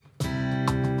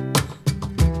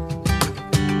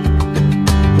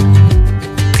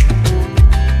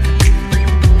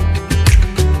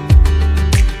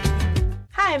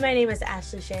name is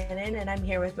Ashley Shannon, and I'm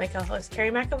here with my co-host Carrie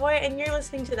McAvoy, and you're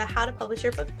listening to the How to Publish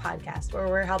Your Book podcast, where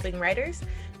we're helping writers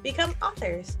become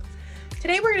authors.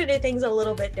 Today, we're going to do things a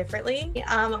little bit differently.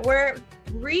 We're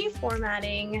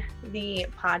reformatting the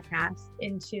podcast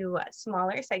into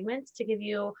smaller segments to give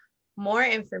you more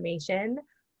information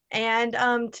and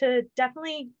to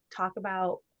definitely talk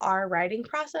about our writing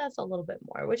process a little bit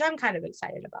more, which I'm kind of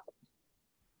excited about.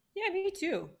 Yeah, me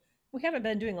too. We haven't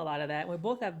been doing a lot of that. We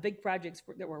both have big projects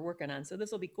that we're working on, so this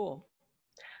will be cool.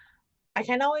 I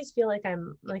kind of always feel like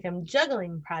I'm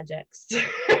juggling projects.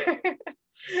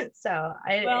 So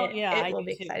it I will do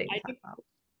be too. exciting to talk about.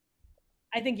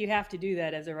 I think you have to do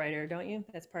that as a writer, don't you?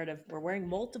 That's part of we're wearing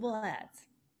multiple hats.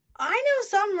 I know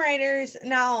some writers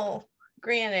now,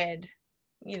 granted,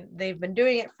 they've been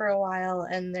doing it for a while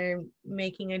and they're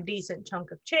making a decent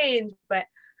chunk of change, but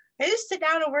I just sit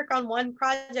down and work on one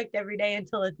project every day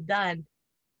until it's done.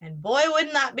 And boy,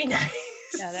 wouldn't that be nice.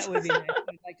 Yeah, that would be nice.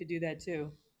 I'd like to do that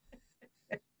too.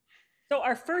 So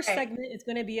our first Okay. segment is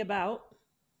going to be about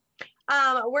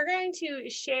We're going to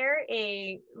share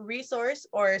a resource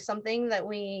or something that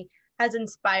has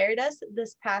inspired us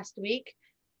this past week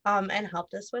and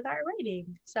helped us with our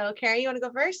writing. So, Carrie, you want to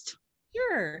go first?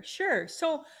 sure.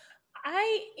 So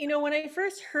when I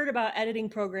first heard about editing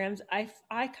programs,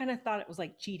 I kind of thought it was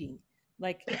like cheating.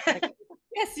 Like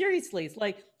yeah, seriously. It's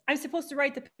like I'm supposed to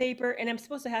write the paper and I'm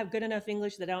supposed to have good enough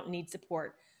English that I don't need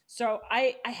support. So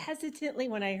I hesitantly,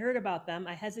 when I heard about them,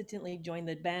 I hesitantly joined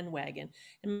the bandwagon.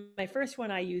 And my first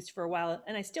one I used for a while,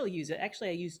 and I still use it. Actually,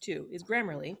 I use two, is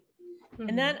Grammarly. And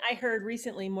Mm-hmm. then I heard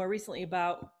more recently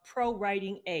about Pro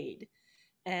Writing Aid.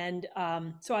 And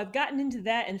so I've gotten into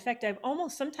that. In fact, I've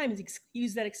almost sometimes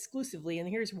used that exclusively. And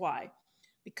here's why: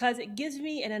 because it gives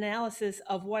me an analysis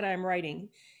of what I'm writing.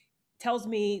 It tells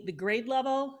me the grade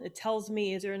level, it tells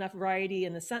me is there enough variety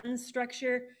in the sentence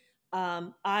structure.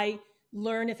 I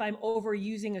learn if I'm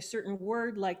overusing a certain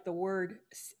word, like the word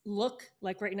look.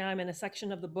 Like right now, I'm in a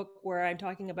section of the book where I'm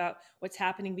talking about what's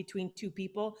happening between two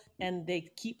people and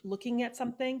they keep looking at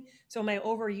something. So, am I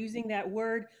overusing that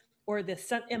word? Or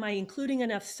am I including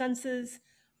enough senses?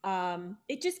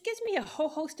 It just gives me a whole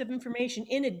host of information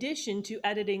in addition to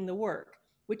editing the work,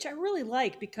 which I really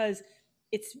like because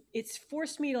it's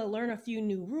forced me to learn a few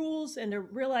new rules and to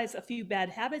realize a few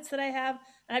bad habits that I have.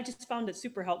 And I've just found it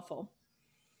super helpful.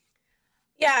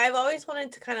 Yeah, I've always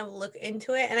wanted to kind of look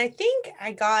into it. And I think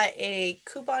I got a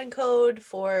coupon code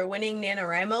for winning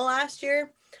NaNoWriMo last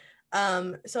year.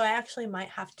 So I actually might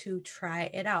have to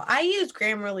try it out. I use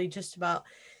Grammarly just about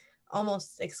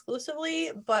almost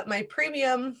exclusively, but my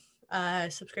premium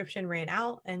subscription ran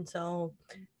out. And so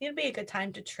it'd be a good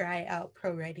time to try out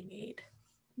Pro Writing Aid.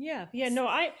 Yeah, no,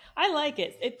 I like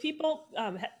it.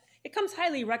 It comes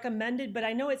highly recommended, but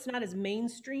I know it's not as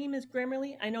mainstream as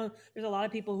Grammarly. I know there's a lot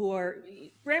of people who are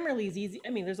Grammarly is easy. I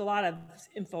mean, there's a lot of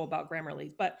info about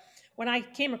Grammarly, but when I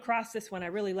came across this one, I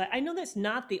really like. I know that's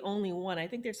not the only one. I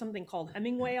think there's something called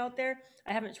Hemingway out there.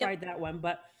 I haven't Yep. tried that one,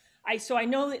 but I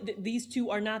know that these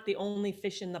two are not the only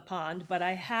fish in the pond, but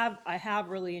I have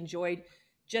really enjoyed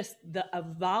just the a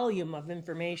volume of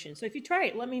information. So if you try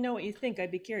it, let me know what you think.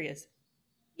 I'd be curious.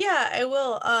 Yeah, I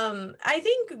will. I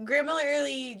think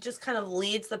Grammarly just kind of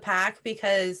leads the pack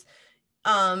because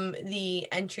the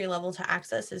entry level to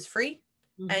access is free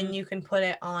Mm-hmm. and you can put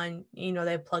it on, they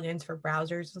have plugins for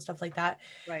browsers and stuff like that.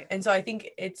 Right. And so I think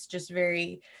it's just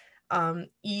very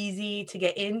easy to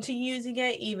get into using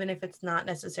it, even if it's not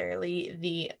necessarily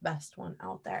the best one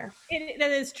out there. That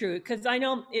is true because I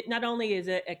know it not only is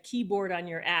a keyboard on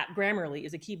your app, Grammarly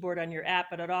is a keyboard on your app,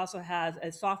 but it also has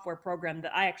a software program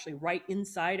that I actually write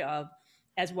inside of,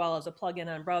 as well as a plugin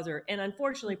on browser. And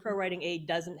unfortunately, Pro Writing Aid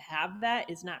doesn't have that.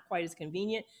 It's not quite as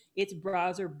convenient. It's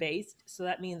browser based, so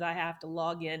that means I have to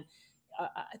log in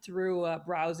through a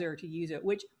browser to use it.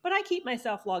 But I keep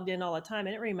myself logged in all the time,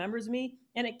 and it remembers me,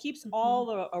 and it keeps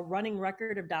Mhm. a running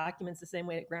record of documents the same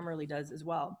way that Grammarly does as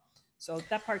well. So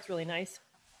that part's really nice.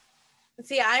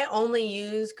 See, I only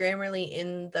use Grammarly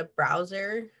in the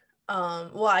browser.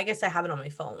 Well, I guess I have it on my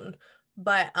phone,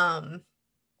 but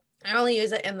I only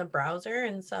use it in the browser,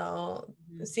 and so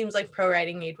it Mhm. seems like Pro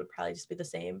Writing Aid would probably just be the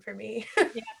same for me. Yeah,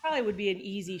 it probably would be an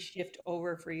easy shift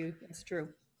over for you. That's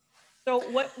true. So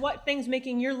what things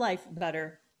making your life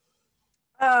better?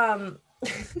 um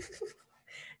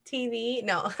TV,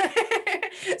 no.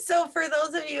 So for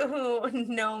those of you who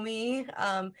know me,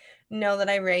 know that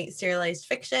I write serialized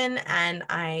fiction and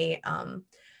I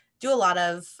do a lot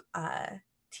of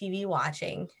TV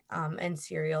watching and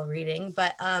serial reading.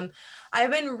 But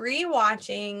I've been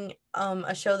rewatching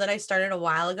a show that I started a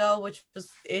while ago, which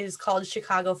is called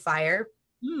Chicago Fire.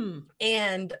 Hmm.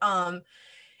 And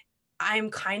I'm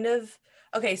kind of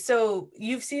okay. So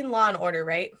you've seen Law and Order,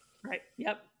 right? Right.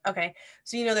 Yep. Okay.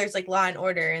 So, there's like Law and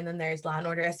Order, and then there's Law and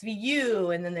Order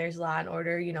SVU, and then there's Law and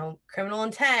Order, Criminal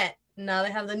Intent. Now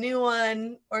they have the new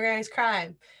one, Organized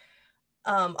Crime,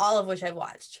 all of which I've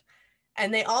watched.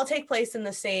 And they all take place in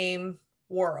the same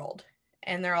world.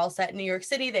 And they're all set in New York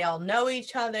City. They all know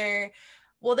each other.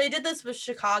 Well, they did this with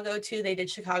Chicago too. They did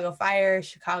Chicago Fire,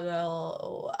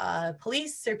 Chicago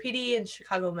Police or PD, and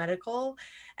Chicago Medical.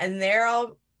 And they're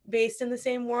all based in the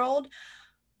same world.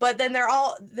 But then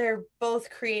they're both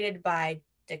created by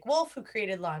Dick Wolf, who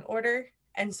created Law and Order.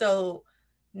 And so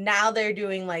now they're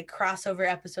doing like crossover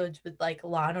episodes with like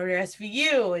Law and Order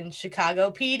SVU and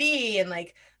Chicago PD, and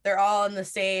like they're all in the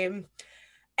same.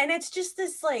 And it's just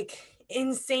this like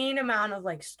insane amount of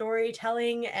like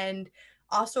storytelling, and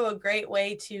also a great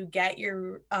way to get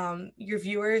your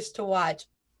viewers to watch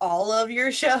all of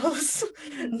your shows,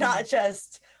 not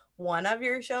just one of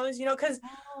your shows, because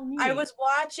I was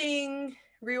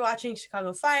rewatching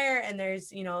Chicago Fire, and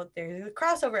there's a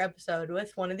crossover episode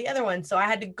with one of the other ones. So I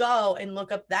had to go and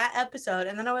look up that episode.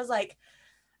 And then I was like,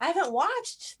 I haven't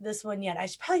watched this one yet. I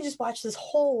should probably just watch this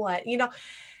whole one,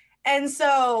 And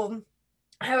so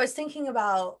I was thinking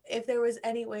about if there was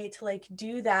any way to like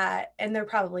do that, and there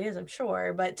probably is, I'm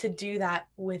sure, but to do that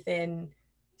within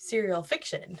serial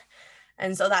fiction.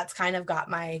 And so that's kind of got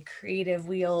my creative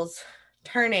wheels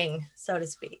turning, so to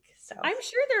speak. So I'm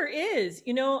sure there is,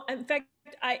 in fact,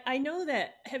 I know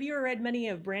that. Have you ever read many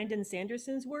of Brandon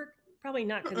Sanderson's work? Probably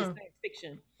not, because it's science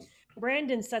fiction.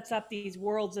 Brandon sets up these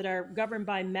worlds that are governed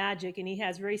by magic, and he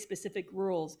has very specific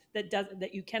rules that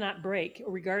you cannot break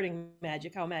regarding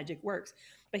magic, how magic works.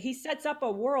 But he sets up a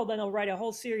world, and he'll write a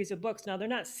whole series of books. Now they're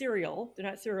not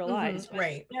serialized, but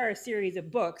right. They are a series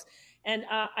of books. And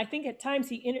I think at times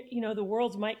the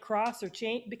worlds might cross or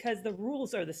change because the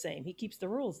rules are the same. He keeps the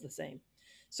rules the same.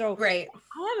 So right.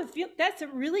 I have a feel that's a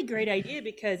really great idea,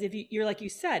 because if you're like you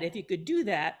said, if you could do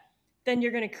that, then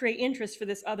you're going to create interest for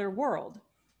this other world,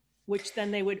 which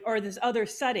then they would, or this other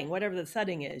setting, whatever the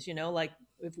setting is, like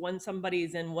if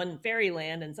somebody's in one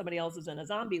fairyland and somebody else is in a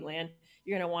zombie land,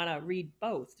 you're going to want to read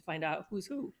both to find out who's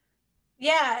who.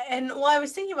 Yeah, and well, I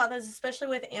was thinking about this, especially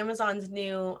with Amazon's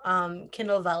new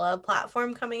Kindle Vella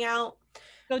platform coming out.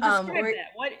 So describe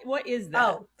that. What is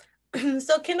that?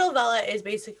 So Kindle Vella is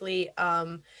basically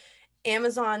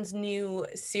Amazon's new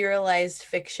serialized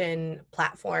fiction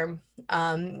platform.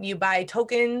 You buy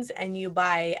tokens and you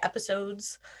buy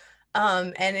episodes,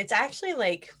 and it's actually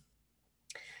like,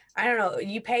 I don't know,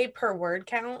 you pay per word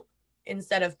count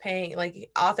instead of paying, like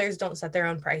authors don't set their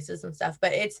own prices and stuff,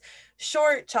 but it's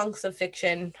short chunks of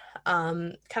fiction,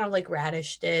 kind of like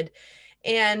Radish did.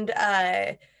 And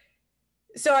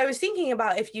so I was thinking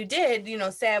about if you did,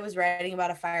 say I was writing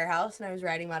about a firehouse and I was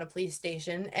writing about a police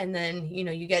station, and then,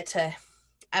 you get to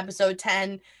episode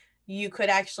 10, you could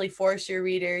actually force your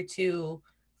reader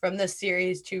from this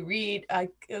series to read.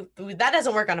 That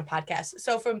doesn't work on a podcast.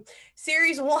 So from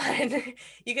series 1,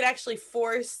 you could actually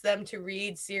force them to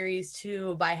read series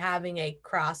 2 by having a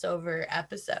crossover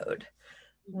episode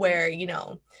where,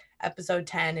 episode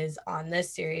 10 is on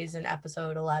this series and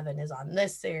episode 11 is on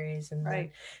this series. And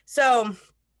right. So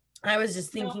I was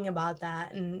just thinking about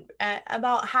that, and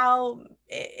about how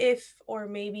if or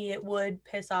maybe it would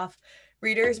piss off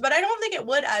readers, but I don't think it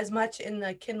would as much in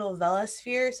the Kindle Vella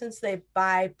sphere, since they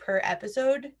buy per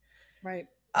episode. Right.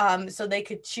 So they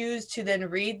could choose to then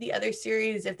read the other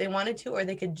series if they wanted to, or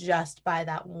they could just buy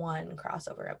that one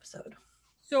crossover episode.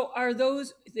 So are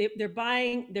those, they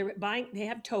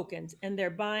have tokens, and they're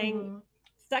buying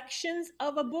sections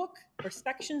of a book or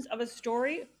sections of a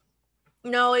story?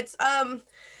 No, it's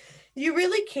you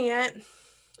really can't.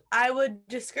 I would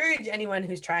discourage anyone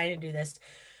who's trying to do this.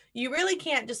 You really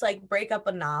can't just like break up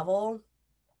a novel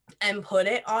and put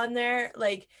it on there.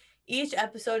 Like each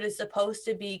episode is supposed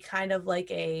to be kind of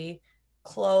like a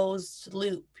closed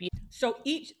loop. So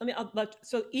each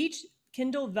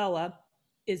Kindle Vella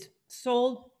is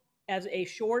sold as a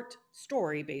short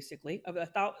story, basically, of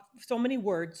so many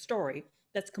words story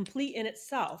that's complete in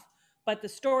itself, but the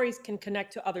stories can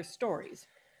connect to other stories,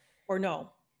 or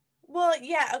no? Well,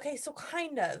 yeah, okay, so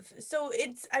kind of. So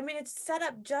it's set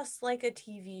up just like a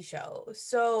TV show.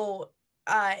 So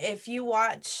if you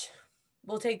watch,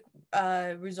 we'll take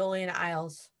Rizzoli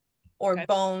Isles, or Okay.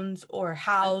 Bones, or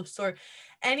House, or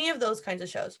any of those kinds of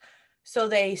shows. So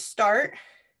they start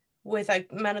with a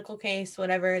medical case,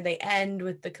 whatever, they end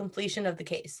with the completion of the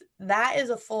case. That is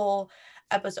a full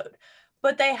episode.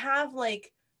 But they have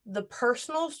like the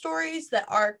personal stories that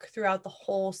arc throughout the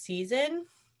whole season.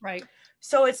 Right.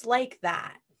 So it's like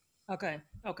that. Okay.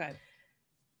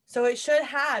 So it should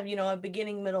have, a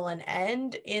beginning, middle, and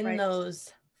end in Right.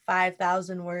 those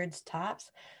 5,000 words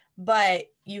tops. But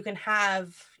you can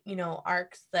have,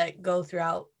 arcs that go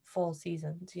throughout full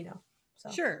seasons.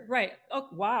 So Sure. Right. Oh,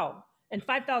 wow. And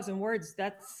 5,000 words,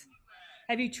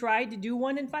 have you tried to do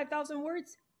one in 5,000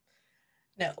 words?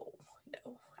 no,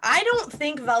 no. I don't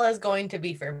think Vella's going to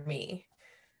be for me.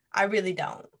 I really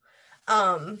don't.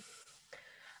 Um,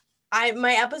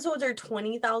 my episodes are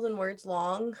 20,000 words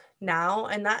long now,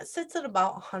 and that sits at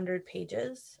about 100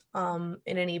 pages in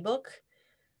an ebook.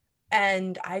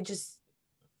 And I just,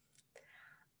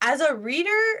 as a reader,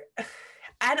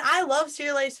 and I love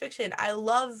serialized fiction, I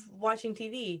love watching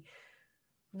TV.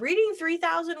 Reading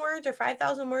 3,000 words or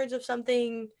 5,000 words of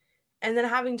something and then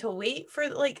having to wait for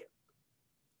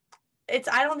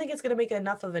I don't think it's going to make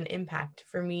enough of an impact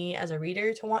for me as a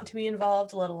reader to want to be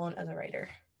involved, let alone as a writer.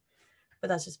 But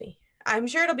that's just me. I'm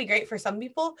sure it'll be great for some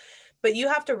people, but you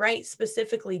have to write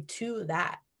specifically to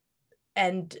that.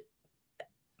 And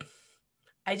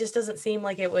it just doesn't seem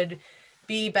like it would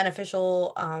be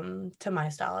beneficial to my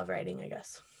style of writing, I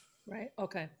guess. Right.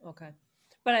 Okay. Okay.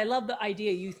 But I love the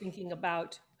idea you thinking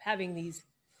about having these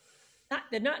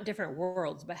they're not different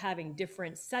worlds, but having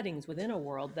different settings within a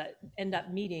world that end up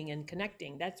meeting and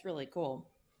connecting. That's really cool.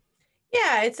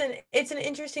 Yeah, it's an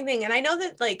interesting thing. And I know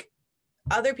that like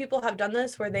other people have done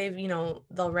this where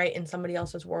they'll write in somebody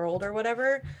else's world or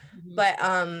whatever, Mhm. but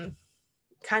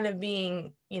kind of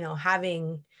being,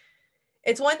 having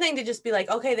it's one thing to just be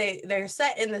like, okay, they're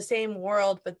set in the same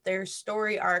world, but their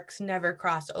story arcs never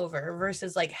cross over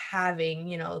versus like having,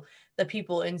 the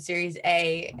people in series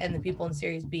A and the people in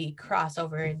series B cross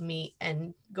over and meet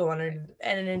and go on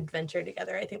an adventure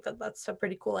together. I think that's a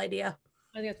pretty cool idea.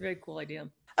 I think that's a very cool idea.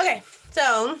 Okay, so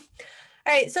all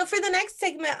right, so for the next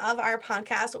segment of our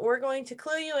podcast, we're going to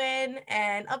clue you in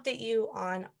and update you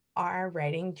on our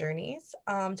writing journeys,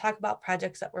 talk about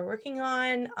projects that we're working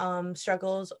on,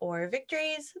 struggles or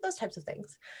victories, those types of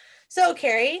things. So,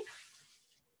 Carrie,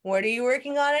 what are you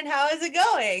working on and how is it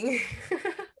going?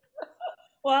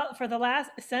 Well,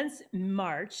 since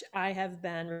March, I have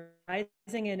been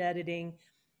writing and editing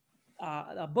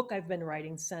a book I've been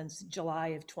writing since July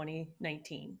of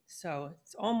 2019. So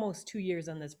it's almost 2 years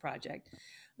on this project.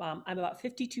 I'm about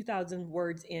 52,000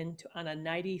 words on a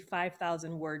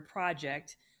 95,000 word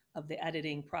project of the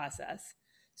editing process.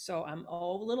 So I'm a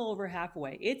little over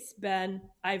halfway.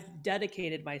 I've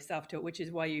dedicated myself to it, which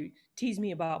is why you tease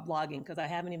me about blogging, because I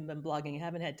haven't even been blogging. I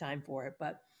haven't had time for it,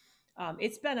 but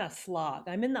it's been a slog.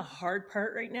 I'm in the hard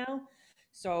part right now.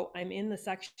 So I'm in the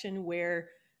section where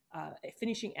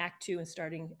finishing Act 2 and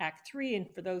starting Act 3. And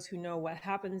for those who know what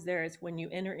happens there, it's when you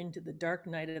enter into the dark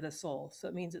night of the soul. So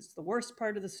it means it's the worst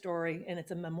part of the story, and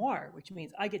it's a memoir, which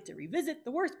means I get to revisit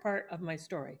the worst part of my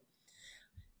story.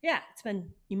 Yeah, it's been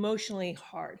emotionally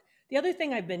hard. The other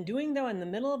thing I've been doing though in the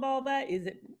middle of all that is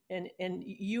and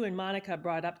you and Monica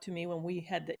brought up to me when we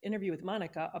had the interview with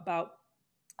Monica about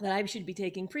that I should be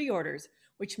taking pre-orders,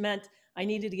 which meant I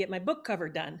needed to get my book cover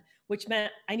done, which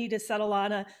meant I need to settle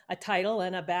on a title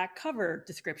and a back cover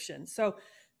description. So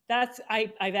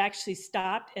I've actually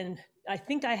stopped, and I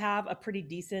think I have a pretty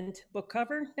decent book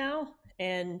cover now,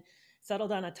 and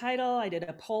settled on a title. I did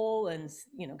a poll and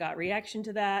got reaction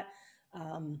to that.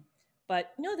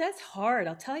 But that's hard.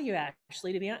 I'll tell you,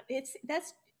 Ashley, to be honest,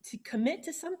 that's to commit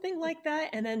to something like that,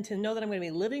 and then to know that I'm going to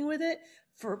be living with it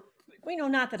for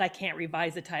not that I can't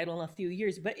revise the title in a few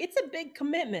years, but it's a big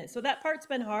commitment. So that part's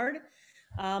been hard.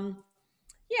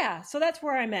 Yeah, so that's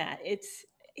where I'm at.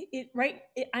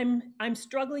 I'm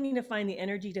struggling to find the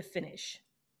energy to finish.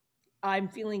 I'm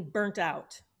feeling burnt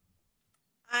out.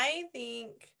 I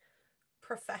think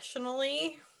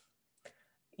professionally,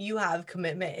 you have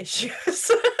commitment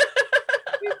issues.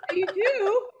 You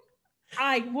do?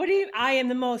 I am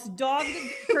the most dogged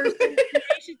person.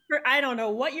 I don't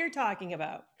know what you're talking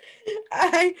about.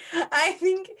 I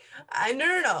think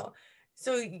no.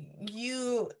 So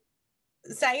you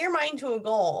set your mind to a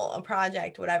goal, a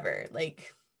project, whatever,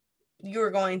 like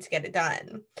you're going to get it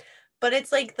done. But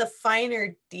it's like the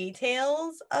finer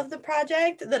details of the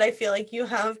project that I feel like you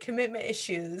have commitment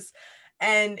issues,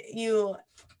 and you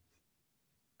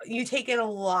take in a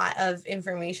lot of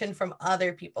information from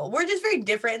other people. We're just very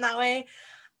different in that way.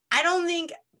 I don't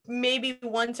think maybe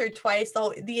once or twice,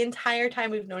 though, the entire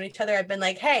time we've known each other, I've been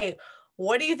like, hey,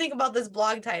 what do you think about this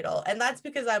blog title? And that's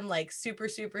because I'm like super,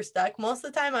 super stuck. Most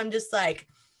of the time, I'm just like,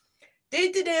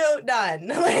 do, done.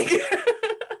 Like,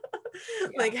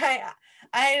 like, hey,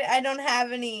 I don't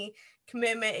have any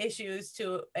commitment issues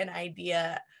to an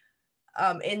idea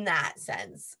in that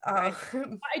sense. Right.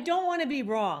 I don't want to be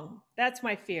wrong. That's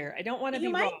my fear. I don't want to You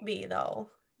be might wrong. be, though.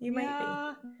 You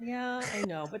might be. Yeah, I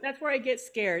know. But that's where I get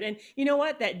scared. And you know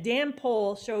what? That damn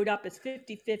poll showed up as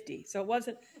 50-50. So it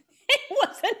wasn't it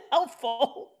wasn't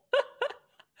helpful.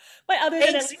 But other than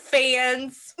at Thanks, least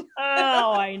fans.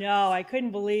 oh, I know. I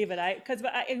couldn't believe it. Because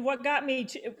what got me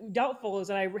doubtful is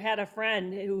that I had a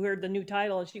friend who heard the new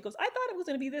title and she goes, "I thought it was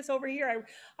going to be this over here.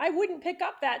 I wouldn't pick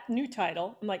up that new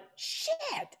title." I'm like,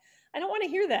 "Shit! I don't want to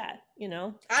hear that." You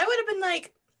know? I would have been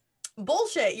like,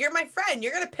 bullshit, you're my friend.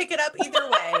 You're going to pick it up either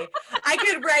way. I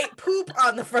could write poop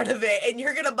on the front of it and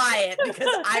you're going to buy it because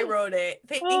I wrote it.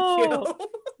 Thank Oh, you.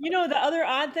 you know, the other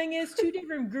odd thing is two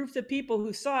different groups of people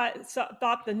who thought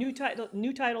the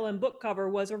new title and book cover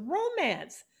was a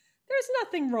romance. There's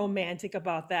nothing romantic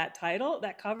about that title,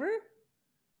 that cover.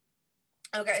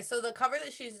 Okay, so the cover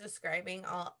that she's describing,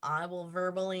 I will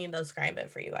verbally describe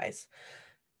it for you guys.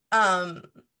 Um,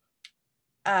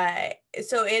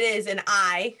 so it is an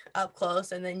eye up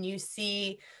close, and then you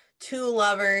see two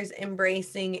lovers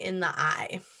embracing in the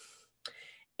eye.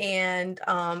 And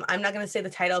I'm not going to say the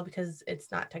title because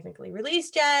it's not technically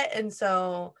released yet, and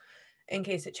so in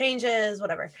case it changes,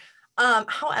 whatever.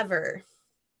 However,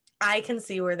 I can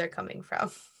see where they're coming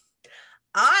from.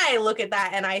 I look at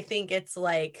that and I think it's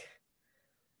like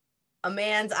a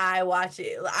man's eye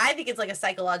watching. I think it's like a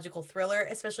psychological thriller,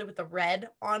 especially with the red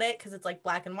on it, because it's like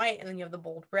black and white and then you have the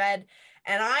bold red.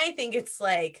 And I think it's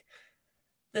like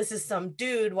this is some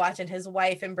dude watching his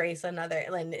wife embrace another,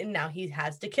 and now he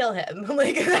has to kill him.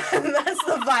 Like that's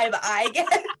the vibe I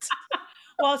get.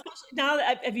 Well, especially now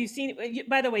that have you seen?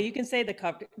 By the way, you can say the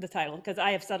title because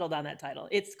I have settled on that title.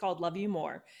 It's called "Love You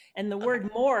More," and the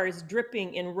word "more" is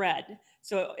dripping in red,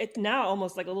 so it's now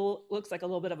almost like looks like a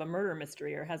little bit of a murder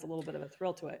mystery, or has a little bit of a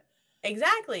thrill to it.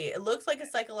 Exactly. It looks like a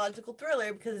psychological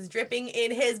thriller because it's dripping in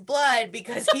his blood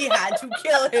because he had to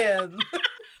kill him.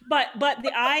 But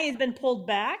the eye has been pulled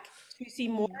back. You see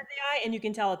more of the eye, and you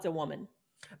can tell it's a woman.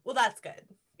 Well, that's good.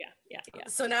 Yeah.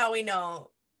 So now we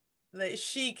know that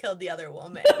she killed the other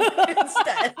woman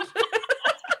instead.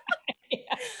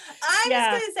 Yeah. I'm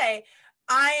just gonna say,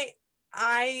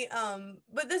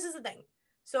 but this is the thing.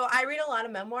 So I read a lot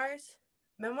of memoirs.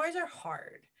 Memoirs are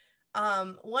hard.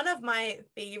 One of my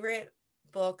favorite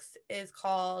books is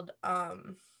called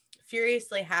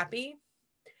Furiously Happy,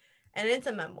 and it's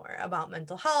a memoir about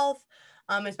mental health.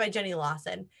 It's by Jenny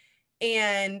Lawson,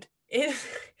 and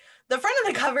the front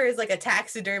of the cover is like a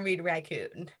taxidermied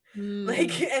raccoon.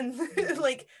 Like, and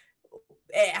like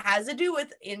it has to do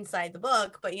with inside the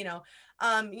book, but you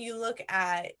look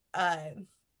at I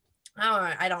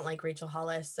don't like Rachel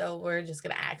Hollis, so we're just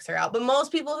gonna axe her out. But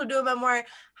most people who do a memoir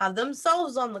have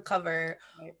themselves on the cover,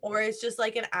 Right. or it's just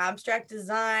like an abstract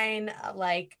design,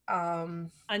 like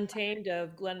Untamed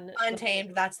of Glenn.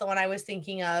 Untamed. That's the one I was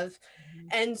thinking of,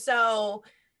 and so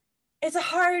it's a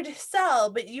hard sell.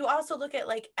 But you also look at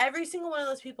like every single one of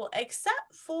those people,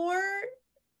 except for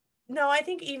no, I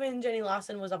think even Jenny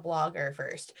Lawson was a blogger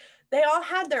first. They all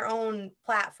had their own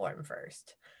platform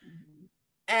first.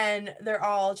 And they're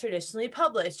all traditionally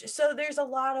published. So there's a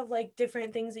lot of like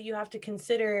different things that you have to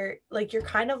consider. Like you're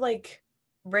kind of like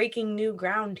breaking new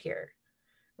ground here,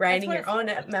 writing your own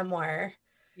memoir.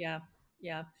 Yeah.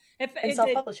 And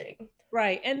self-publishing.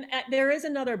 Right. And there is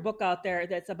another book out there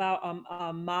that's about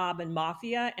a mob and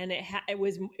mafia, and it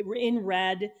was in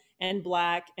red and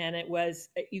black, and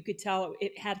you could tell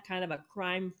it had kind of a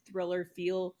crime thriller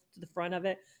feel to the front of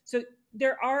it. So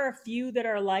there are a few that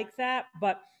are like that,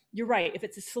 but you're right. If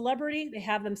it's a celebrity, they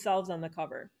have themselves on the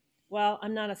cover. Well,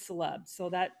 I'm not a celeb, so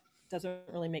that doesn't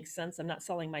really make sense. I'm not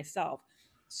selling myself.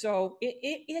 So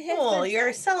it has well,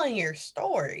 you're selling your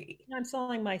story. I'm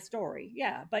selling my story.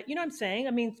 Yeah. But you know what I'm saying?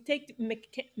 I mean, take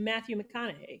Matthew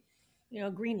McConaughey,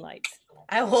 green lights.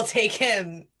 I will take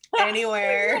him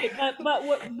anywhere. Right.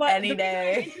 But any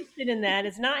day. I'm interested in that.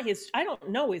 It's not I don't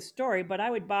know his story, but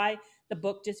I would buy the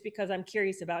book just because I'm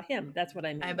curious about him. That's what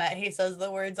I mean. I bet he says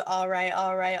the words all right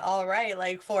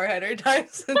like 400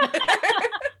 times. Well,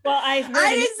 I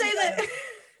didn't say that.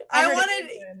 I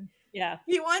wanted yeah.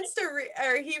 He wants to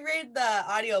he read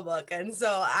the audiobook, and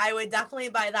so I would definitely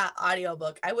buy that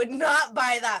audiobook. I would not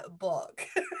buy that book.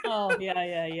 Oh, yeah.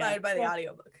 I'd buy the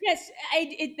audiobook. Yes,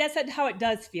 that's how it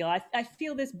does feel. I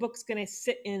feel this book's going to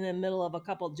sit in the middle of a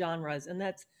couple genres, and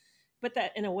but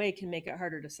that in a way can make it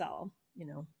harder to sell,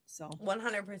 so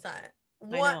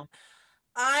 100%.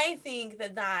 I think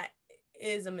that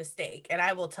is a mistake, and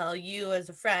I will tell you as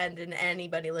a friend and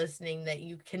anybody listening that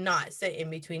you cannot sit in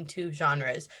between two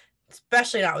genres,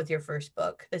 especially not with your first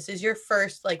book. This is your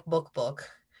first like book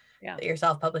that you're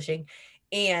self-publishing,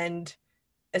 and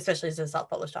especially as a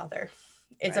self-published author,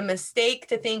 it's a mistake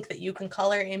to think that you can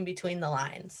color in between the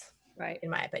lines. Right. in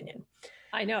my opinion.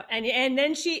 I know. And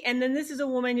then this is a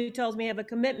woman who tells me I have a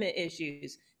commitment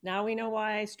issues. Now we know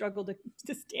why I struggle to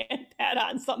stand pat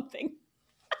on something.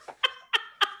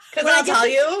 Because When I I'll get tell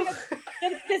you,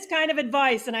 this kind of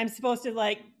advice and I'm supposed to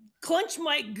like clench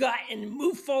my gut and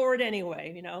move forward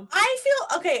anyway, you know? I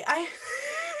feel okay.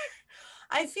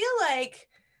 I feel like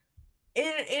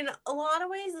in a lot of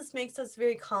ways this makes us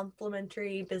very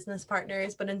complementary business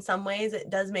partners, but in some ways it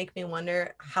does make me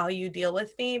wonder how you deal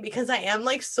with me, because I am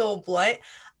like so blunt.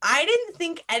 I didn't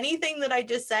think anything that I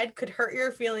just said could hurt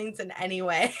your feelings in any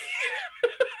way.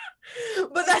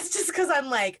 But that's just because I'm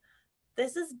like,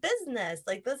 this is business.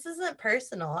 Like, this isn't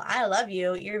personal. I love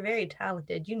you. You're very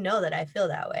talented. You know that I feel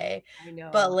that way. I know.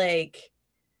 But like,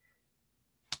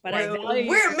 But I value your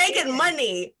we're making opinion.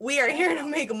 money. We are here to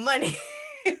make money.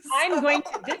 This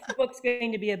book's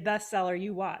going to be a bestseller.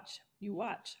 You watch. You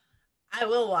watch. I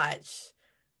will watch.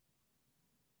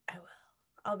 I will.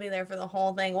 I'll be there for the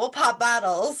whole thing. We'll pop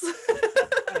bottles.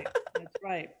 That's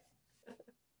right.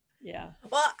 Yeah.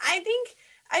 Well, I think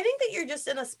that you're just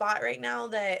in a spot right now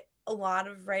that a lot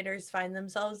of writers find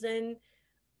themselves in,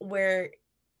 where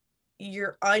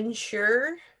you're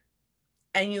unsure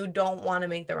and you don't want to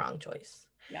make the wrong choice.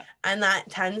 Yeah. And that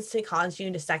tends to cause you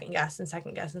to second guess and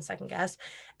second guess and second guess.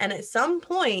 And at some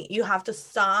point, you have to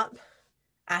stop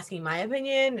asking my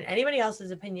opinion and anybody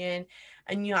else's opinion,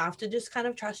 and you have to just kind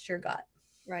of trust your gut.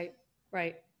 Right.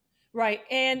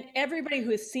 And everybody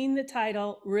who has seen the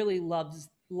title really loves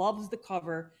the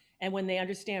cover. And when they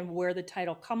understand where the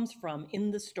title comes from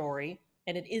in the story,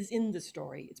 and it is in the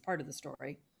story, it's part of the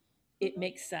story, it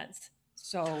makes sense.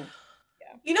 So,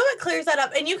 yeah. You know what clears that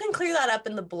up? And you can clear that up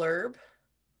in the blurb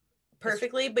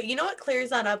perfectly, but you know what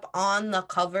clears that up on the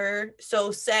cover?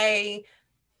 So say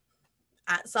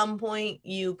at some point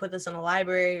you put this in a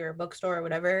library or a bookstore or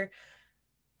whatever,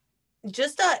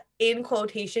 just in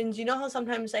quotations, you know how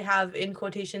sometimes they have in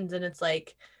quotations and it's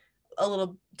like a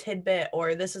little tidbit,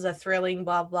 or this is a thrilling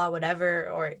blah blah whatever,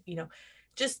 or you know,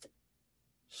 just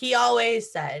he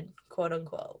always said, quote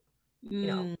unquote, you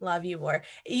know, love you more.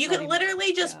 You could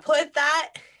literally just put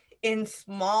that in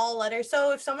small letters.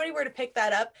 So if somebody were to pick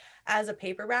that up as a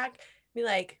paperback, be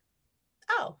like,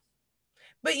 oh,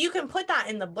 but you can put that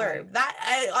in the blurb. Right. That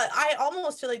I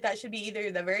almost feel like that should be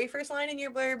either the very first line in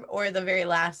your blurb or the very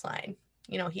last line.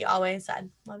 You know, he always said,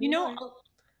 love you know, more.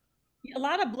 A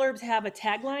lot of blurbs have a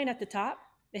tagline at the top.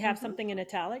 They have something in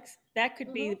italics. That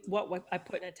could be what I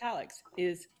put in italics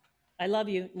is, I love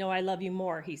you. No, I love you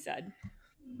more, he said.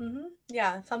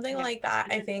 Yeah, something like that,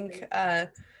 I think,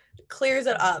 clears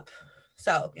it up.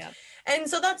 So, yeah. And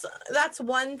so that's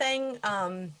one thing.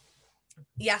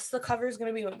 Yes, the cover is going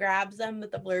to be what grabs them,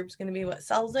 but the blurb is going to be what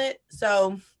sells it.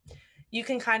 So you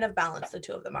can kind of balance the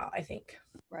two of them out, I think.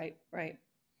 Right.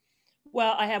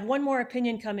 Well, I have one more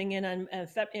opinion coming in on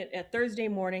Thursday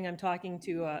morning. I'm talking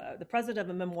to the president of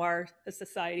the Memoir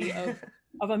Society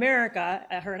of America.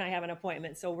 Her and I have an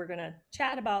appointment. So we're going to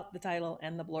chat about the title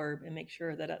and the blurb and make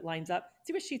sure that it lines up.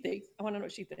 See what she thinks. I want to know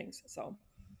what she thinks. So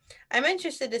I'm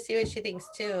interested to see what she thinks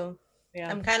too. Yeah.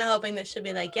 I'm kind of hoping that she'll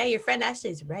be like, yeah, your friend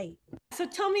Ashley's right. So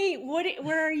tell me,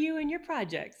 where are you in your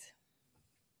projects?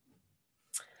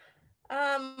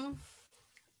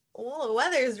 Well, the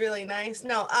weather is really nice.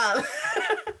 No, I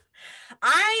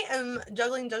am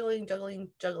juggling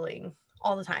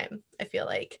all the time, I feel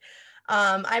like.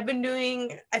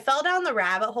 I fell down the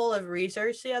rabbit hole of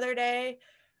research the other day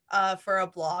for a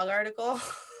blog article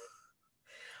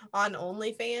on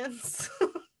OnlyFans.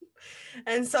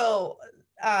 And so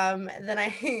then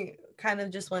I kind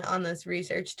of just went on this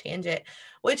research tangent,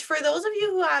 which for those of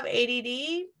you who have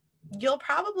ADD, you'll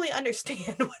probably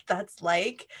understand what that's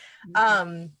like.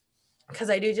 Because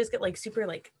I do just get like super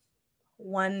like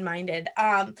one-minded.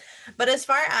 But as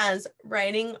far as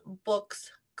writing books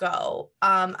go,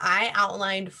 I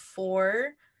outlined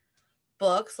 4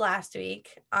 books last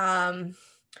week.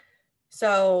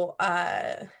 So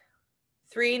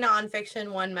 3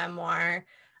 nonfiction, 1 memoir.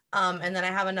 And then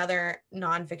I have another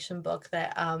nonfiction book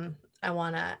that I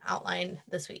want to outline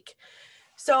this week.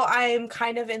 So I'm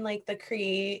kind of in like the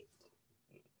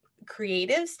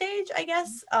creative stage, I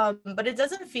guess, but it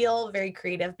doesn't feel very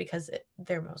creative because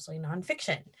they're mostly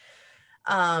nonfiction.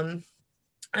 And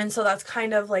so that's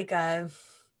kind of like I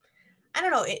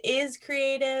don't know, it is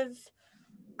creative.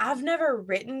 I've never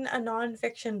written a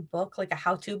nonfiction book, like a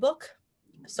how-to book.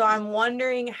 So I'm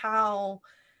wondering how,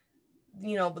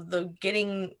 you know, the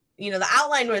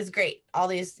outline was great. All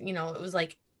these, you know, it was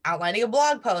like outlining a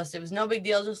blog post. It was no big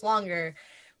deal, just longer.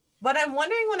 But I'm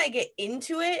wondering when I get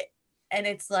into it and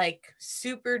it's like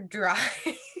super dry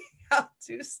how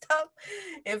to stuff,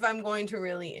 if I'm going to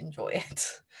really enjoy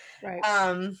it. Right.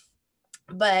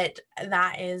 but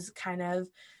that is kind of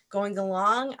going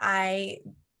along. I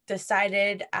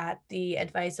decided at the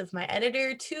advice of my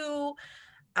editor to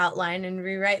outline and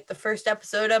rewrite the first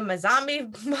episode of my zombie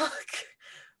book,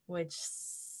 which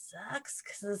sucks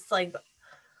because it's like,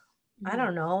 I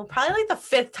don't know, probably like the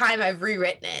fifth time I've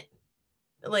rewritten it.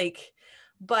 Like,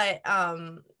 but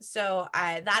so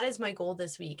that is my goal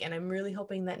this week, and I'm really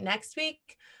hoping that next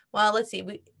week, well, let's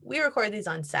see, we record these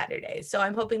on Saturdays, so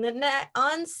I'm hoping that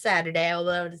on Saturday I'll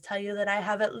be able to tell you that I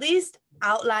have at least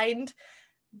outlined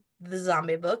the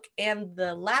zombie book and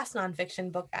the last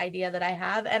nonfiction book idea that I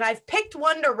have, and I've picked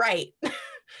one to write.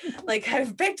 Like,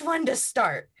 I've picked one to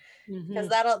start, because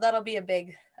that'll be a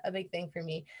big thing for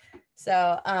me.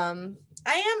 So I'm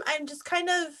just kind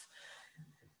of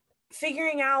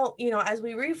figuring out, as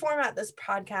we reformat this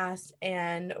podcast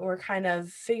and we're kind of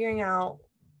figuring out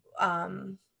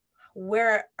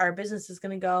where our business is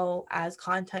going to go as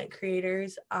content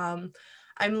creators. I'm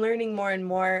learning more and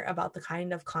more about the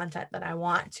kind of content that I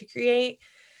want to create.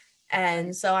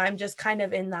 And so I'm just kind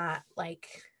of in that like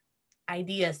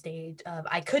idea stage of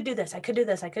I could do this.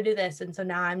 And so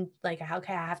now I'm like,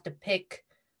 okay, I have to pick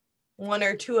one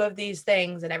or two of these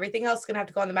things, and everything else is going to have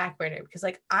to go on the back burner, because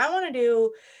like I want to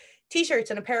do t-shirts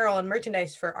and apparel and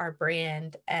merchandise for our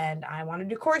brand, and I want to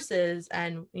do courses,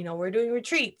 and we're doing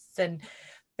retreats, and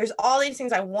there's all these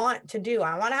things I want to do.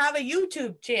 I want to have a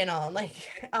YouTube channel, like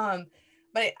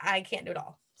but I can't do it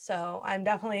all. So I'm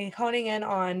definitely honing in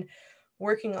on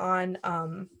working on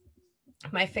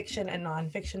my fiction and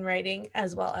nonfiction writing,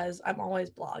 as well as I'm always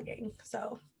blogging.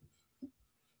 So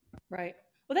right.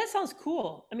 Well, that sounds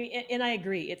cool. I mean, and I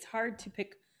agree. It's hard to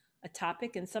pick a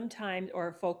topic, and sometimes, or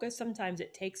a focus, sometimes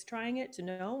it takes trying it to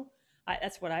know.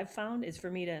 That's what I've found is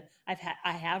for me to, I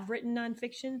have written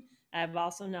nonfiction. I've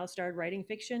also now started writing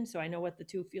fiction, so I know what the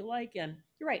two feel like. And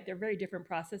you're right, they're very different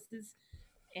processes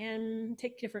and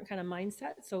take different kind of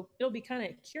mindset. So it'll be kind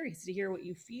of curious to hear what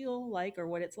you feel like or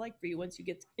what it's like for you once you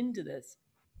get into this.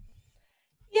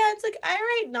 Yeah, it's like I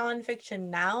write nonfiction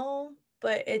now,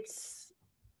 but it's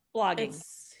blogging.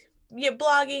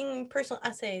 Blogging, personal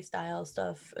essay style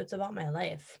stuff. It's about my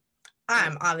life.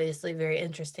 I'm obviously very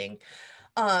interesting.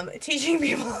 Teaching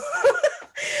people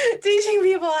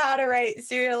how to write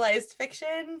serialized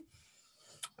fiction.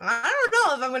 I don't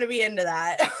know if I'm going to be into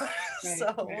that.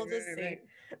 We'll just see.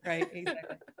 Right,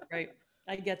 exactly. Right.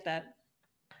 I get that.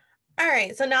 All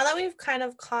right. So now that we've kind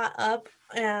of caught up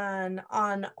and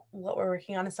on what we're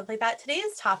working on and stuff like that,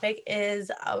 today's topic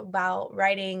is about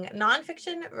writing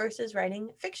nonfiction versus writing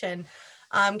fiction.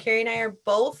 Carrie and I are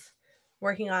both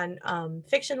working on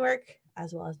fiction work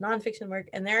as well as nonfiction work,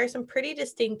 and there are some pretty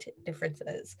distinct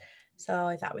differences. So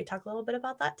I thought we'd talk a little bit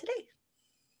about that today.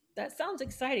 That sounds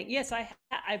exciting. Yes,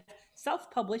 I've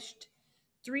self-published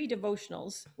 3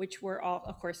 devotionals, which were all,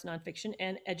 of course, nonfiction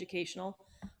and educational.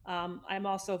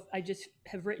 I just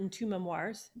have written 2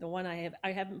 memoirs. The one I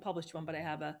haven't published one, but I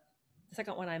have the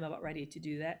second one. I'm about ready to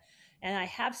do that. And I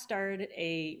have started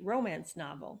a romance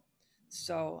novel.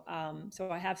 So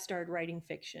I have started writing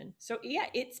fiction. So yeah,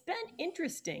 it's been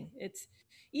interesting. It's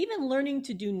even learning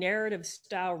to do narrative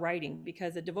style writing,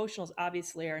 because the devotionals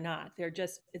obviously are not.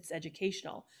 It's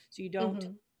educational. So you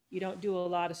don't do a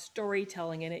lot of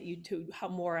storytelling in it. You do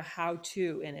more how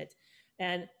to in it.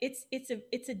 And it's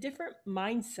a different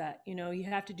mindset. You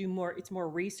have to do more. It's more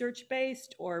research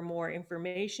based or more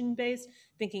information based,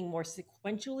 thinking more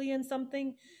sequentially in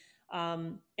something.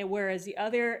 And whereas the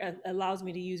other allows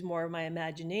me to use more of my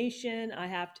imagination.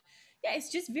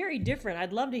 It's just very different.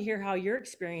 I'd love to hear how your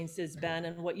experience has been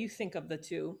and what you think of the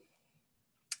two.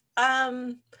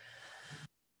 For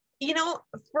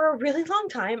a really long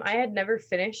time, I had never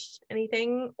finished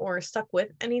anything or stuck with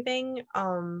anything,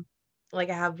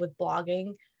 like I have with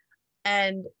blogging.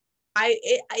 And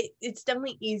it's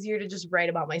definitely easier to just write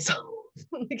about myself.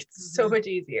 Like, it's so much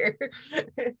easier.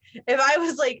 If I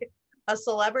was like a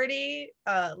celebrity,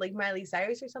 like Miley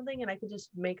Cyrus or something, and I could just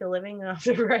make a living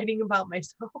after writing about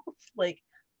myself, like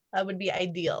that would be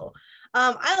ideal.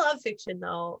 I love fiction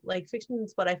though. Like, fiction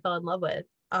is what I fell in love with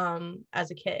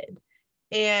as a kid,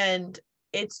 and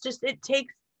it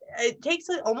takes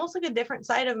almost like a different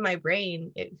side of my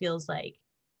brain, it feels like,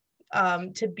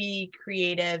 to be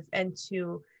creative and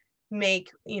to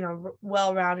make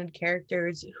well-rounded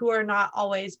characters who are not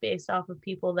always based off of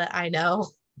people that I know,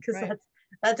 because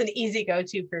that's an easy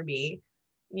go-to for me.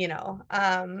 But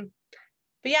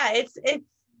yeah, it's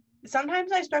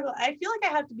sometimes I struggle. I feel like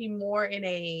I have to be more in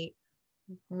a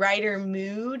writer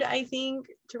mood, I think,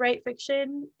 to write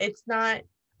fiction. It's not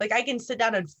like I can sit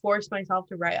down and force myself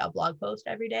to write a blog post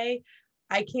every day.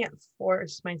 I can't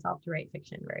force myself to write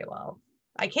fiction very well.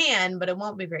 I can, but it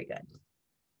won't be very good.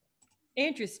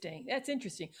 Interesting. That's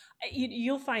interesting.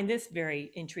 You'll find this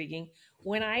very intriguing.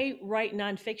 When I write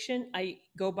nonfiction, I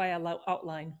go by a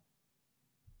outline.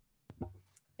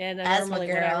 And As my normally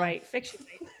when I girl. write fiction,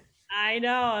 I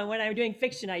know. And when I'm doing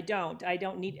fiction, I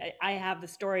don't need. I have the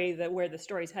story that where the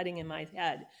story's heading in my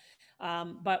head.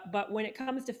 But when it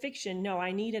comes to fiction, no,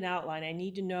 I need an outline. I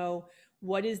need to know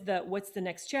what's the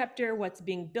next chapter, what's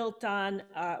being built on,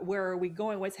 where are we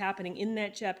going, what's happening in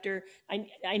that chapter.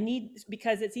 I need,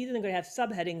 because it's either going to have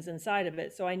subheadings inside of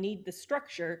it, so I need the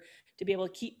structure to be able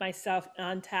to keep myself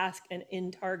on task and in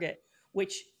target.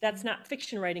 Which that's not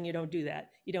fiction writing. You don't do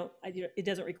that. You don't. It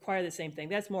doesn't require the same thing.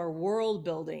 That's more world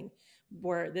building,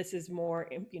 where this is more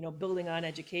building on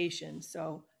education.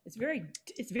 So it's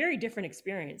very different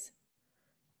experience.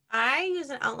 I use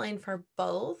an outline for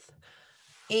both.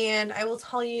 And I will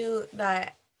tell you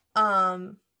that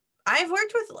um I've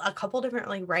worked with a couple different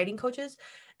like writing coaches,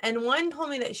 and one told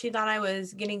me that she thought I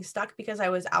was getting stuck because I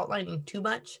was outlining too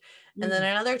much. And then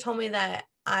Mm, another told me that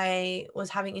I was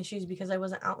having issues because I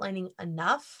wasn't outlining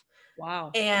enough.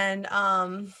 wow. And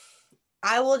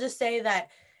I will just say that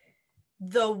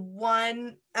the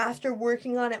one after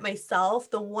working on it myself,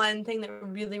 the one thing that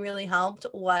really, really helped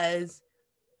was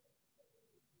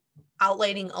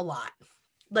outlining a lot.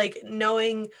 Like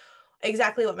knowing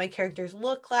exactly what my characters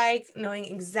look like, knowing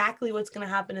exactly what's going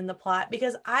to happen in the plot,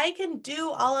 because I can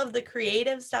do all of the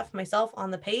creative stuff myself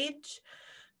on the page.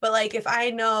 But like if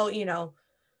I know,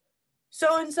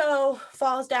 so and so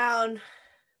falls down,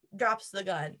 drops the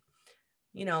gun,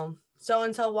 so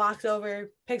and so walks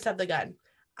over, picks up the gun.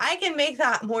 I can make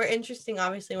that more interesting,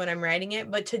 obviously, when I'm writing it,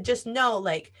 but to just know,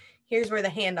 like, here's where the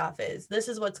handoff is. This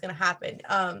is what's going to happen.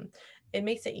 It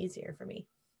makes it easier for me.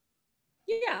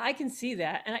 Yeah, I can see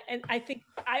that, and I think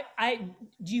I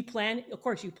do you plan? Of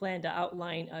course, you plan to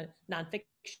outline a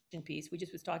nonfiction piece. We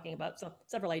just was talking about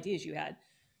several ideas you had.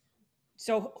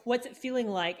 So, what's it feeling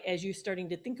like as you're starting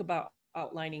to think about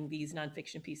outlining these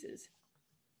nonfiction pieces?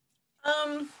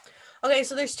 Um, okay,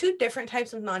 so there's two different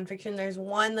types of nonfiction. There's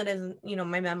one that is,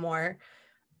 my memoir,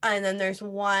 and then there's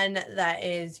one that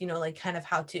is, like kind of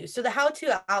how to. So the how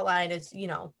to outline is,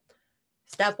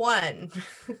 step one,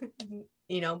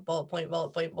 bullet point,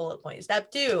 bullet point, bullet point.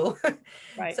 Step two.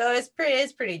 Right. So it's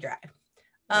pretty dry.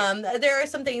 Right. There are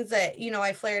some things that,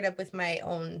 I flared up with my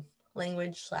own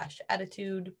language slash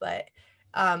attitude, but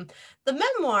the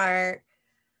memoir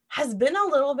has been a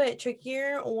little bit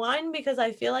trickier. One, because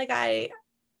I feel like I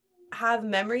have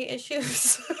memory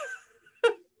issues.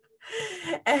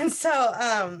 And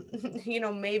so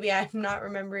maybe I'm not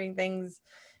remembering things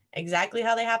exactly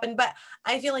how they happened, but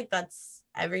I feel like that's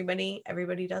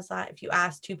everybody does that. If you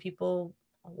ask two people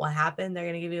what happened, they're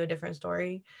going to give you a different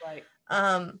story. Right.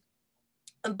 um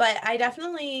but I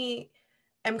definitely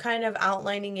am kind of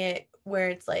outlining it where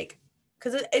it's like,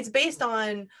 because it's based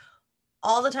on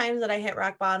all the times that I hit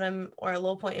rock bottom or a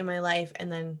low point in my life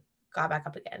and then got back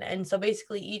up again. And so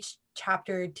basically each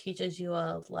chapter teaches you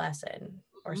a lesson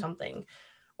or Mhm. something,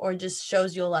 or just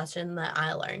shows you a lesson that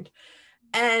I learned.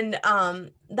 And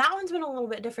that one's been a little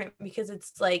bit different because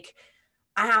it's like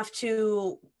I have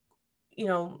to, you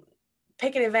know,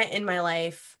 pick an event in my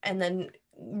life and then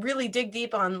really dig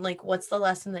deep on like what's the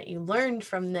lesson that you learned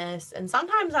from this. And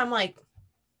sometimes I'm like,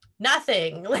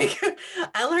 nothing. Like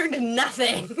I learned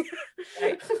nothing.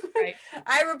 Right. Right.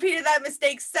 I repeated that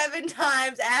mistake 7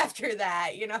 times after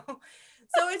that,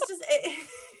 So it's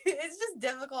just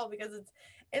difficult because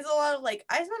it's a lot of like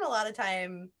I spend a lot of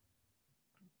time,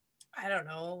 I don't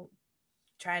know,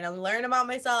 trying to learn about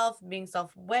myself, being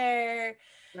self-aware.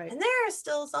 Right. And there are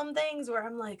still some things where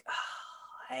I'm like,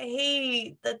 oh, I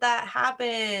hate that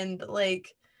happened.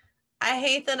 Like I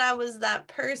hate that I was that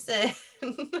person.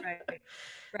 Right.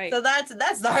 Right. So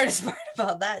that's the hardest part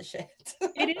about that shit.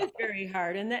 It is very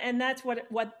hard, and and that's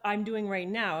what I'm doing right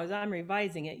now is I'm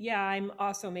revising it. Yeah, I'm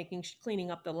also making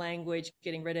cleaning up the language,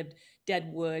 getting rid of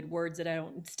dead wood, words that I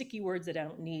don't, sticky words that I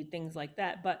don't need, things like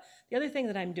that. But the other thing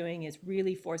that I'm doing is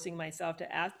really forcing myself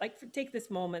to ask, like, take this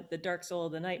moment, the dark soul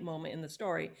of the night moment in the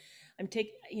story.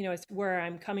 It's where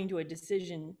I'm coming to a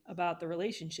decision about the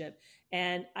relationship,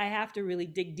 and I have to really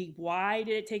dig deep. Why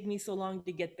did it take me so long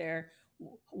to get there?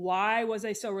 Why was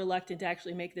I so reluctant to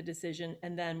actually make the decision?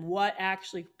 And then what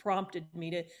actually prompted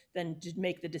me to then just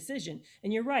make the decision?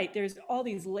 And you're right, there's all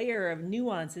these layer of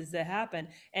nuances that happen.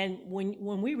 And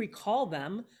when we recall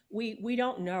them, we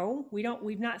don't know.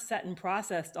 We've not set and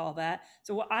processed all that.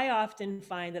 So what I often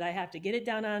find that I have to get it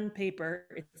down on paper.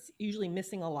 It's usually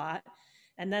missing a lot.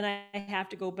 And then I have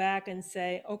to go back and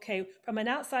say, okay, from an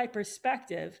outside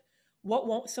perspective, what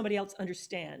won't somebody else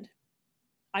understand?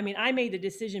 I mean, I made the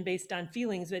decision based on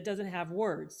feelings, but it doesn't have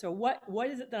words. So what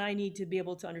is it that I need to be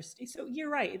able to understand? So you're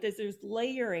right. There's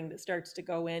layering that starts to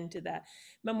go into that.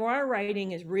 Memoir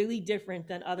writing is really different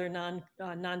than other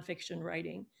nonfiction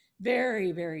writing.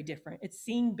 Very, very different. It's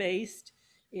scene based.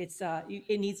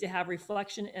 It needs to have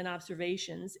reflection and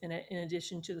observations in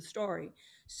addition to the story.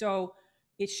 So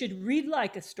it should read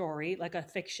like a story, like a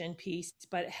fiction piece,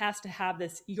 but it has to have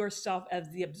this yourself as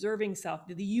the observing self,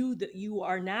 the you that you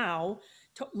are now,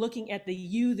 looking at the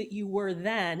you that you were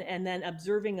then, and then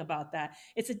observing about that.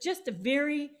 It's just a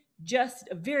very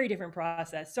different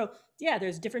process. So yeah,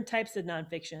 there's different types of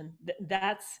nonfiction.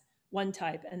 That's one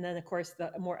type, and then of course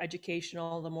the more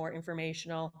educational, the more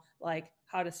informational, like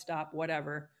how to stop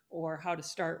whatever, or how to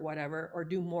start whatever, or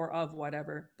do more of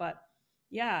whatever. But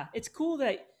yeah, it's cool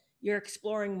that you're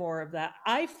exploring more of that.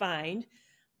 I find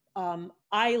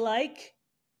I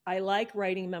like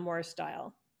writing memoir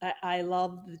style. I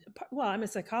love, well, I'm a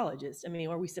psychologist. I mean,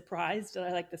 are we surprised that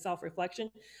I like the self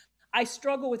reflection? I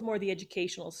struggle with more the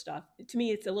educational stuff. To me,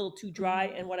 it's a little too dry.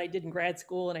 Mhm. And what I did in grad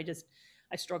school, and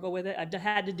I struggle with it. I've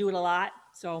had to do it a lot.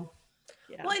 So,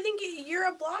 Well, yeah, I think you're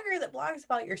a blogger that blogs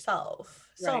about yourself.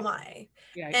 So right, am I.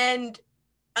 right, And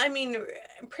I mean,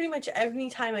 pretty much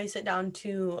every time I sit down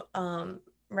to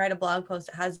write a blog post,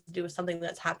 it has to do with something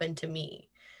that's happened to me.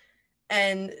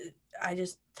 And I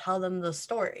just tell them the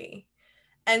story.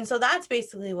 And so that's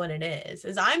basically what it is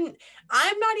I'm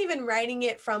not even writing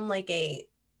it from like a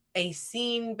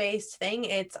scene based thing.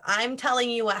 It's I'm telling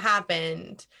you what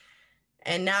happened,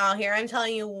 and now here I'm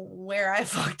telling you where I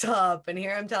fucked up, and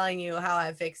here I'm telling you how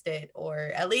I fixed it, or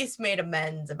at least made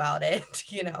amends about it,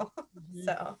 you know? mm-hmm.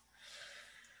 So,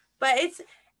 but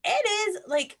it is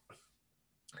like,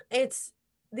 it's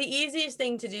the easiest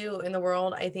thing to do in the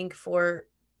world, I think, for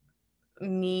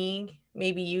me,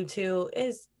 maybe you too,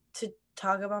 is to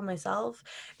talk about myself,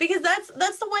 because that's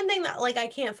the one thing that like I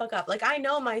can't fuck up. Like I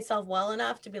know myself well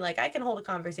enough to be like I can hold a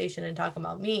conversation and talk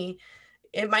about me.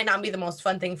 It might not be the most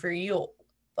fun thing for you,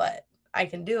 but I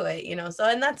can do it, you know. So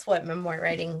and that's what memoir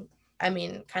writing, I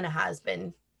mean, kind of has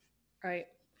been Right.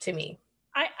 to me.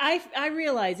 I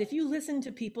realize if you listen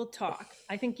to people talk,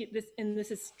 I think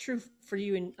this is true for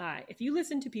you and I. If you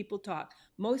listen to people talk,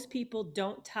 most people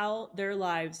don't tell their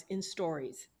lives in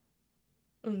stories.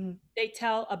 Mhm. They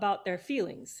tell about their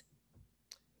feelings.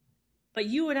 But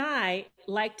you and I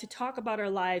like to talk about our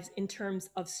lives in terms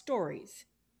of stories.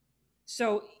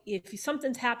 So if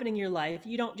something's happening in your life,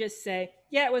 you don't just say,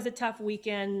 "Yeah, it was a tough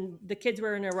weekend. The kids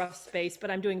were in a rough space, but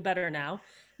I'm doing better now."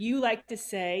 You like to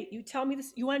say, "You tell me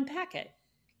this, you unpack it.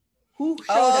 Who showed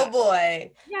Oh up?"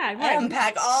 boy, Yeah, I right.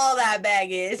 unpack all that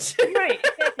baggage. Right,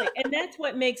 exactly. And that's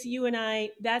what makes you and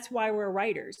I, that's why we're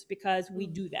writers, because we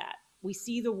do that. We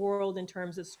see the world in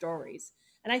terms of stories.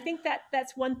 And I think that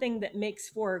that's one thing that makes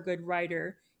for a good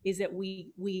writer is that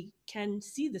we can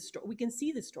see the story. We can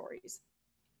see the stories.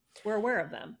 We're aware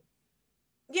of them.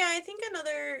 Yeah, I think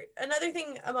another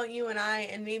thing about you and I,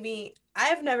 and maybe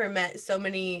I've never met so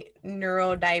many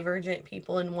neurodivergent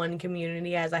people in one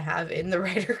community as I have in the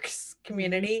writers Hmm.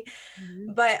 community,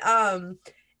 Hmm. but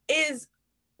is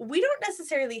we don't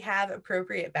necessarily have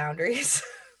appropriate boundaries.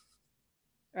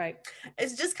 Right.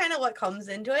 It's just kind of what comes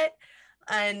into it,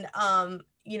 and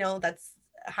you know, that's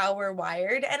how we're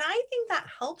wired, and I think that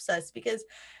helps us because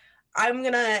I'm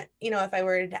gonna, you know, if I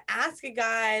were to ask a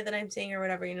guy that I'm seeing or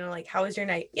whatever, you know, like, how was your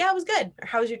night? Yeah, it was good. Or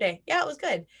how was your day? Yeah, it was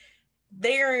good.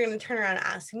 They are gonna turn around and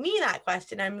ask me that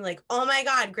question. I'm like, oh my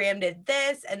God, Graham did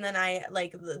this. And then I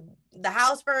like the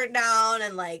house burnt down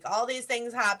and like all these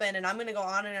things happened. And I'm gonna go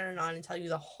on and on and on and tell you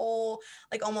the whole,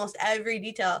 like almost every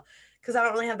detail. Cause I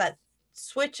don't really have that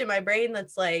switch in my brain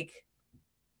that's like,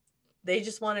 they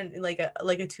just wanted like a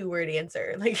 2-word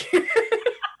answer. Like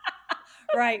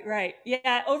Right, right.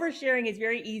 Yeah, oversharing is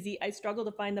very easy. I struggle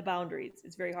to find the boundaries.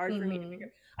 It's very hard for me to figure.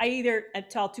 mm-hmm. I either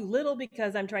tell too little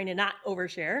because I'm trying to not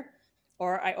overshare,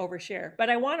 or I overshare. But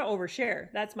I want to overshare.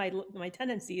 That's my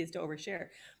tendency is to overshare.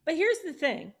 But here's the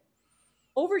thing.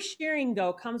 Oversharing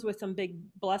though comes with some big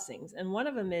blessings, and one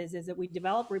of them is that we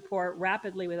develop rapport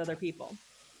rapidly with other people.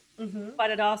 Mm-hmm.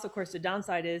 But it also, of course, the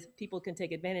downside is people can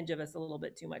take advantage of us a little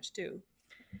bit too much too.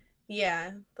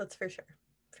 Yeah, that's for sure.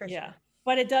 For Yeah. sure.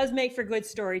 But it does make for good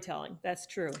storytelling. That's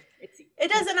true.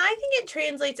 It does, and I think it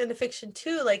translates into fiction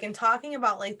too. Like in talking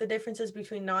about like the differences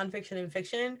between nonfiction and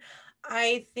fiction,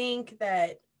 I think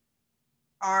that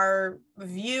our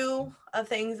view of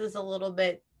things is a little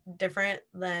bit different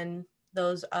than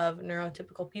those of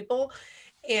neurotypical people,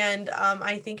 and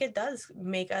I think it does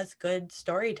make us good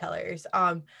storytellers.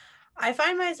 I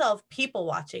find myself people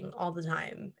watching all the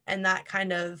time, and that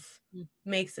kind of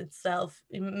makes its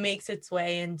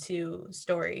way into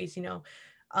stories, you know.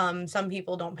 Some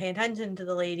people don't pay attention to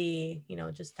the lady,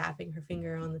 just tapping her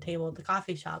finger on the table at the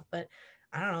coffee shop. But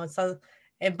I don't know,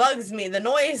 it bugs me. The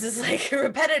noise is like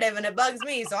repetitive and it bugs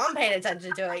me, so I'm paying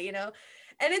attention to it.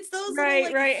 And it's those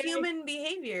little like human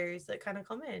behaviors that kind of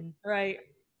come in. Right.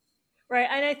 Right.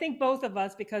 And I think both of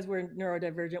us, because we're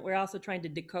neurodivergent, we're also trying to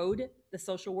decode the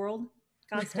social world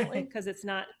constantly because it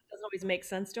doesn't always make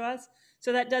sense to us.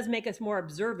 So that does make us more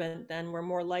observant. Then we're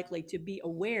more likely to be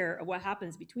aware of what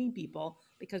happens between people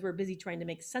because we're busy trying to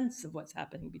make sense of what's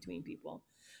happening between people.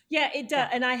 Yeah, it does. Yeah.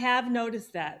 And I have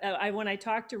noticed that. When I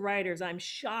talk to writers, I'm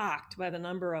shocked by the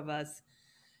number of us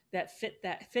that fit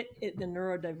the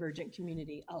neurodivergent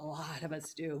community. A lot of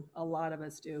us do. A lot of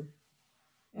us do.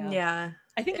 Yeah.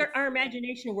 I think our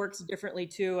imagination works differently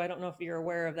too. I don't know if you're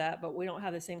aware of that, but we don't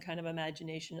have the same kind of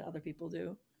imagination that other people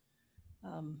do.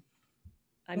 I'm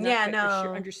not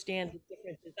sure understand the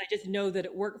differences. I just know that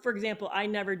it worked. For example, I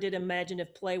never did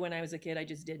imaginative play when I was a kid. I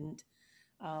just didn't.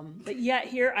 But yet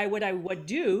here, what I would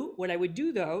do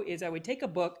though, is I would take a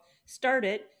book, start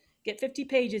it, get 50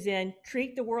 pages in,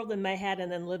 create the world in my head, and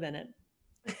then live in it.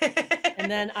 And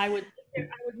then I would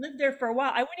live there for a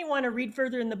while. I wouldn't even want to read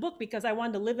further in the book because I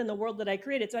wanted to live in the world that I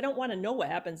created. So I don't want to know what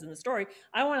happens in the story.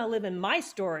 I want to live in my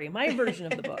story, my version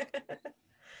of the book.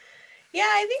 Yeah,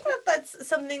 I think that's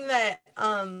something that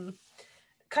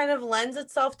kind of lends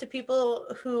itself to people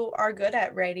who are good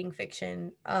at writing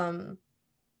fiction.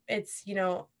 It's,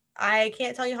 I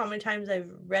can't tell you how many times I've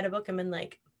read a book and been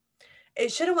like,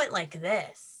 it should have went like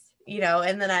this,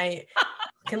 and then I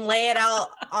can lay it out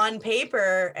on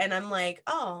paper and I'm like,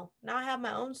 oh, now I have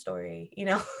my own story,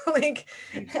 like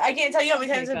I can't tell you how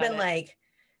many times I've been like,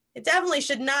 it definitely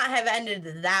should not have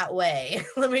ended that way.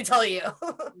 Let me tell you.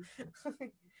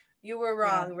 You were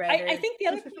wrong, writer. I think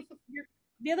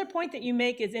the other point that you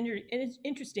make is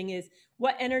interesting is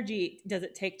what energy does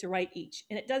it take to write each?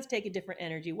 And it does take a different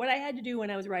energy. What I had to do when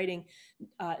I was writing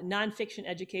nonfiction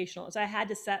educational is I had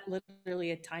to set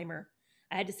literally a timer.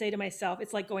 I had to say to myself,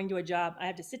 it's like going to a job. I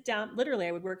had to sit down. Literally,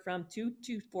 I would work from 2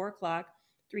 to 4 o'clock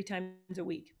 3 times a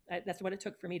week. That's what it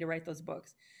took for me to write those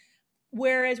books.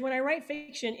 Whereas when I write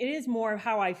fiction, it is more of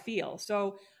how I feel.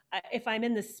 So if I'm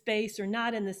in the space or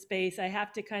not in the space, I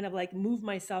have to kind of like move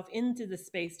myself into the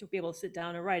space to be able to sit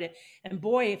down and write it. And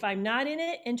boy, if I'm not in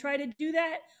it and try to do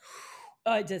that,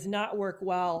 it does not work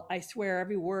well. I swear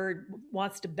every word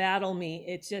wants to battle me.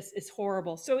 It's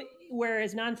horrible. So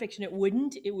whereas nonfiction,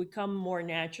 it would come more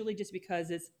naturally just because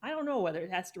I don't know whether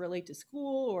it has to relate to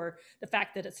school or the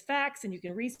fact that it's facts and you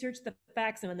can research the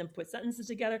facts and then put sentences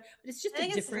together. But it's just I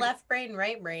think it's left brain,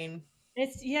 right brain.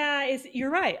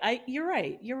 You're right.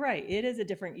 You're right. It is a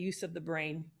different use of the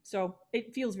brain. So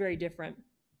it feels very different.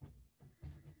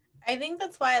 I think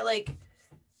that's why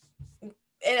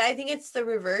and I think it's the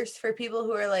reverse for people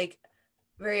who are like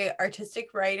very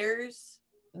artistic writers.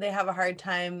 They have a hard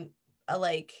time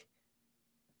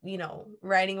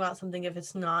writing about something if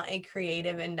it's not a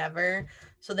creative endeavor.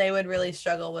 So they would really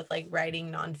struggle with like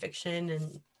writing nonfiction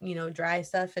and, dry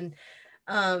stuff. And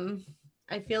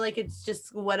I feel like it's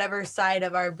just whatever side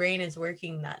of our brain is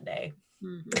working that day.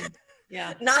 Mm-hmm.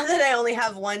 Yeah. Not that I only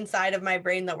have one side of my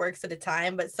brain that works at a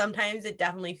time, but sometimes it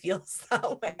definitely feels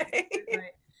that way.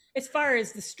 Right. As far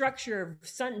as the structure of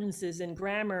sentences and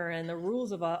grammar and the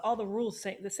rules of all the rules,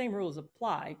 the same rules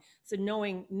apply. So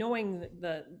knowing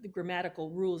the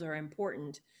grammatical rules are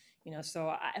important.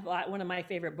 So one of my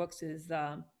favorite books is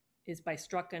by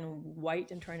Struck and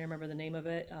White. I'm trying to remember the name of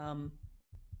it.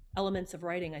 Elements of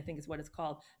Writing, I think is what it's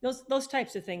called. Those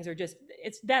types of things are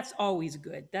that's always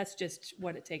good. That's just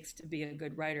what it takes to be a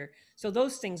good writer. So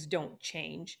those things don't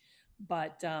change.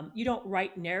 But you don't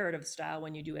write narrative style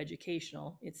when you do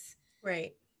educational. It's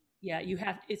right. Yeah,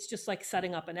 it's just like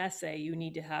setting up an essay. You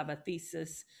need to have a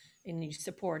thesis and you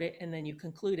support it and then you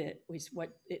conclude it, which is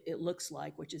what it looks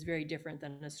like, which is very different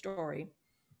than a story.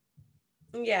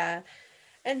 Yeah.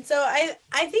 And so I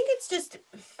think it's just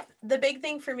the big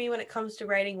thing for me when it comes to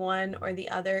writing one or the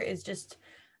other is just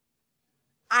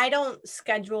I don't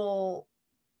schedule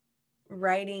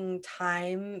writing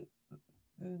time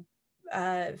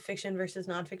fiction versus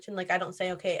nonfiction. Like I don't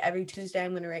say, okay, every Tuesday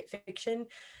I'm going to write fiction,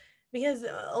 because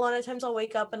a lot of times I'll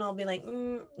wake up and I'll be like,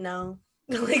 no,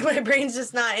 like my brain's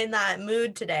just not in that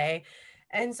mood today.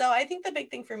 And so I think the big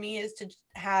thing for me is to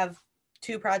have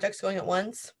 2 projects going at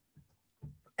once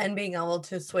and being able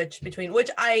to switch between,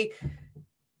 which I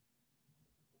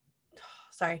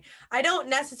don't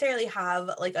necessarily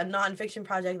have like a nonfiction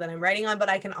project that I'm writing on, but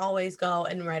I can always go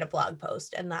and write a blog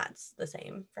post, and that's the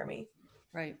same for me.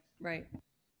 Right.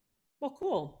 Well,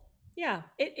 cool. Yeah,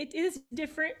 it is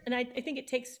different, and I think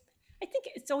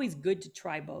it's always good to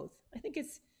try both. I think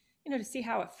it's to see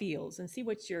how it feels and see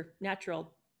what's your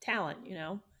natural talent.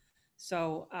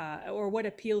 So, or what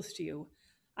appeals to you.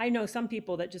 I know some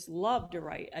people that just love to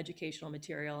write educational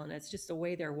material and it's just the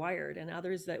way they're wired, and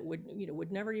others that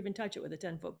would never even touch it with a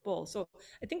 10-foot pole. So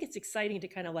I think it's exciting to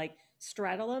kind of like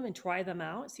straddle them and try them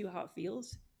out, see how it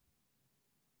feels.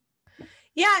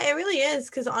 Yeah, it really is.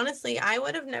 Because honestly, I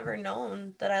would have never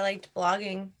known that I liked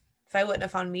blogging if I wouldn't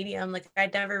have found Medium. Like,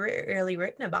 I'd never really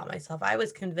written about myself. I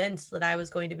was convinced that I was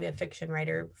going to be a fiction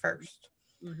writer first.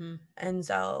 Mm-hmm. And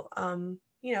so,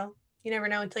 you never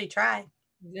know until you try.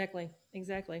 Exactly.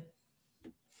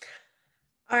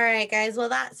 All right, guys. Well,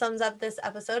 that sums up this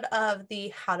episode of the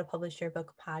How to Publish Your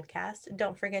Book podcast.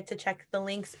 Don't forget to check the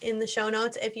links in the show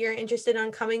notes if you're interested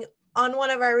in coming on one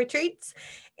of our retreats.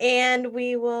 And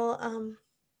we will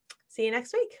see you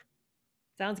next week.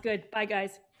 Sounds good. Bye,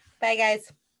 guys. Bye,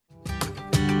 guys.